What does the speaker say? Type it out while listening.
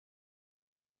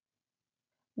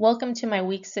Welcome to my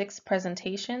Week 6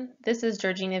 presentation. This is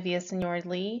Georgina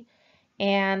Villaseñor-Lee,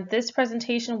 and this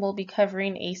presentation will be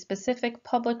covering a specific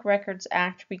Public Records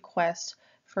Act request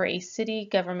for a city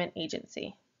government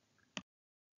agency.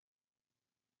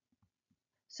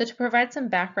 So to provide some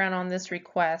background on this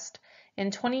request, in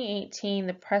 2018,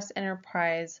 the Press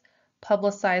Enterprise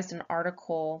publicized an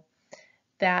article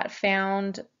that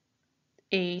found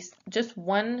just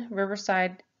one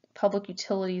Riverside Public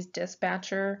Utilities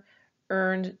dispatcher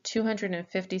earned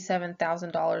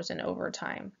 $257,000 in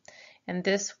overtime, and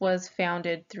this was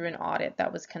founded through an audit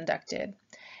that was conducted.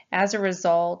 As a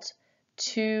result,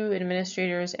 2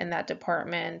 administrators in that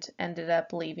department ended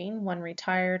up leaving. One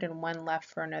retired and one left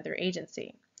for another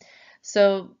agency.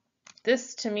 So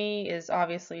this to me is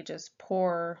obviously just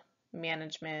poor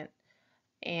management,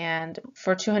 and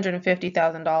for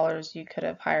 $250,000 you could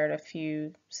have hired a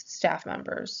few staff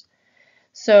members.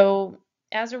 So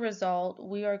as a result,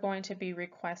 we are going to be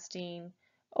requesting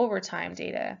overtime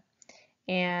data,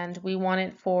 and we want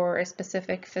it for a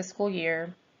specific fiscal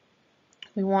year.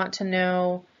 We want to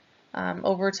know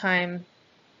overtime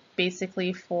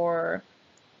basically for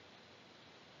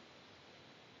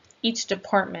each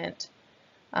department.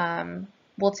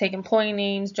 We'll take employee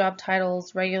names, job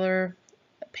titles, regular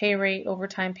pay rate,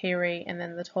 overtime pay rate, and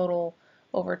then the total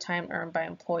overtime earned by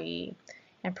employee.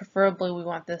 And preferably we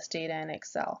want this data in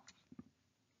Excel.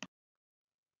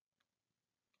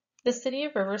 The City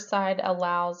of Riverside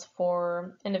allows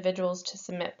for individuals to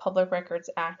submit Public Records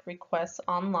Act requests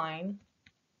online.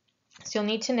 So you'll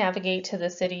need to navigate to the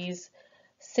city's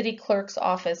City Clerk's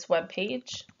Office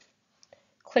webpage.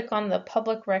 Click on the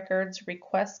Public Records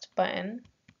Request button.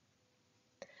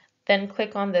 Then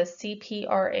click on the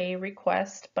CPRA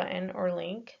Request button or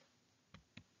link.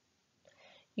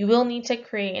 You will need to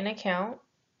create an account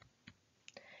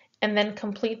and then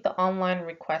complete the online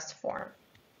request form.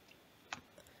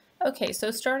 Okay, so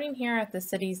starting here at the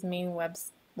city's main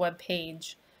web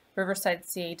page,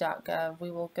 riversideca.gov,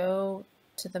 we will go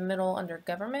to the middle under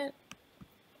Government,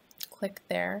 click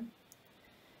there.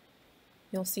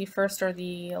 You'll see first are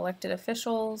the elected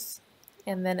officials,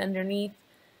 and then underneath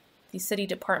the city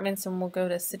departments, and we'll go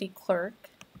to City Clerk.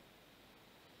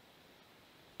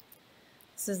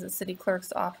 This is the City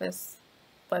Clerk's Office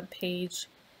web page.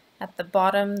 At the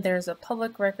bottom, there's a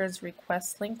Public Records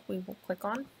Request link we will click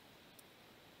on.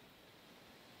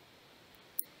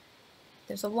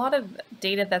 There's a lot of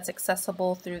data that's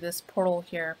accessible through this portal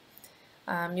here.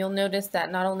 You'll notice that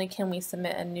not only can we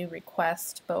submit a new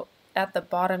request, but at the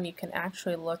bottom you can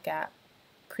actually look at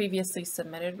previously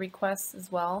submitted requests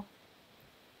as well.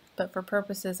 But for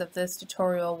purposes of this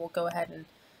tutorial, we'll go ahead and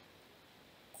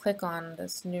click on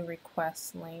this new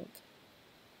request link.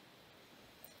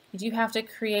 You do have to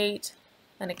create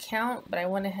an account, but I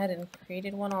went ahead and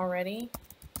created one already.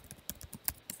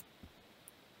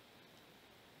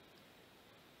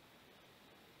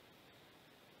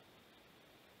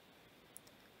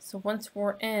 So once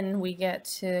we're in, we get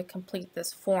to complete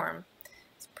this form.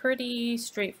 It's pretty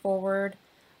straightforward.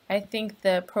 I think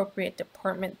the appropriate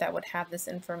department that would have this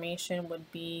information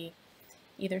would be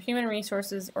either Human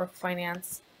Resources or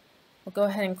Finance. We'll go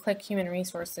ahead and click Human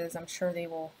Resources. I'm sure they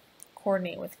will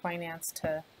coordinate with Finance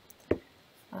to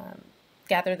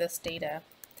gather this data.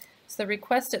 So the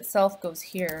request itself goes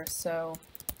here, so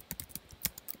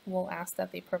we'll ask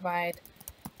that they provide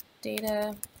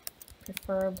data,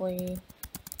 preferably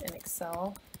in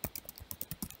Excel.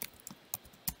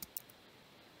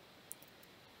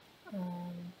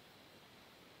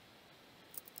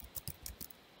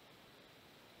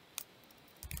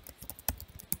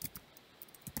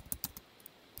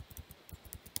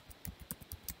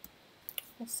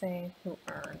 We'll say who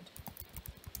earned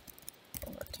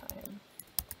overtime.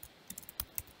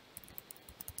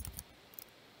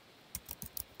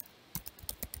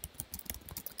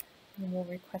 And we'll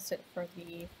request it for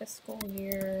the fiscal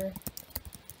year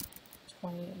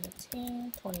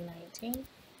 2019.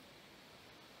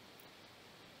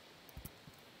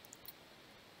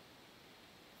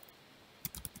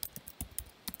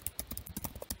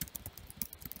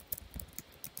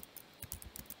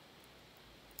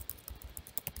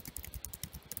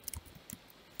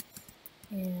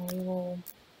 And we will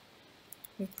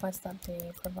request that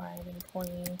they provide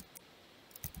employee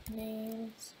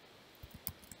names,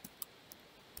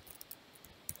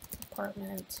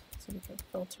 department, so we can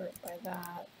filter it by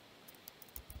that,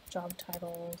 job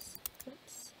titles,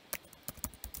 oops.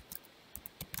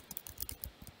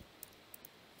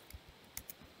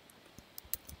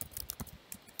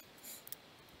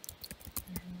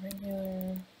 And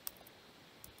regular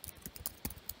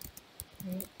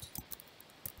rate.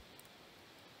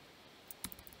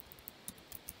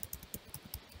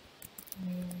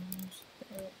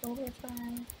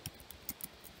 overtime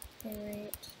pay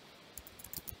rate,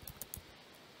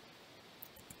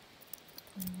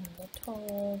 and the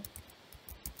total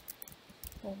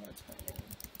overtime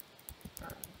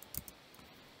earned,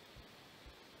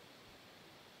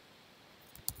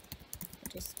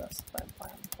 which is specified by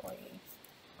employee.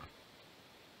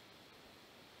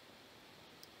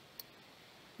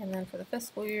 And then for the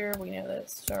fiscal year, we know that it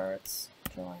starts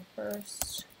July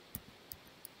 1st,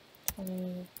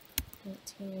 2018,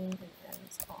 and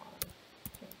ends on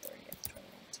June 30th,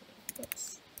 2019.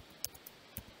 Oops.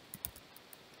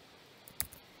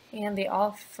 And they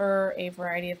offer a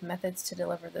variety of methods to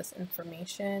deliver this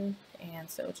information.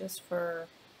 And so just for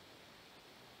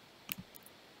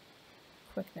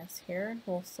quickness here,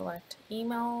 we'll select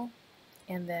email,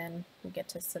 and then we get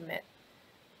to submit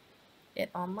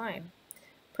it online.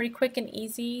 Pretty quick and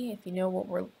easy if you know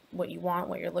what you want,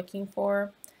 what you're looking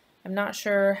for. I'm not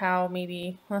sure how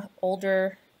maybe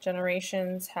older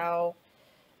generations, how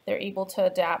they're able to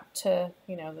adapt to,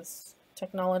 you know, this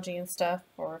technology and stuff,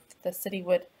 or if the city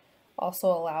would also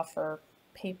allow for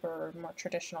paper, more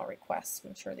traditional requests.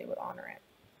 I'm sure they would honor it.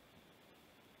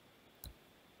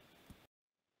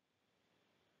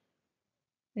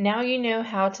 Now you know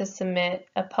how to submit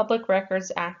a Public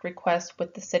Records Act request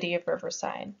with the City of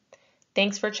Riverside.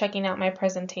 Thanks for checking out my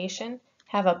presentation.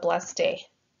 Have a blessed day.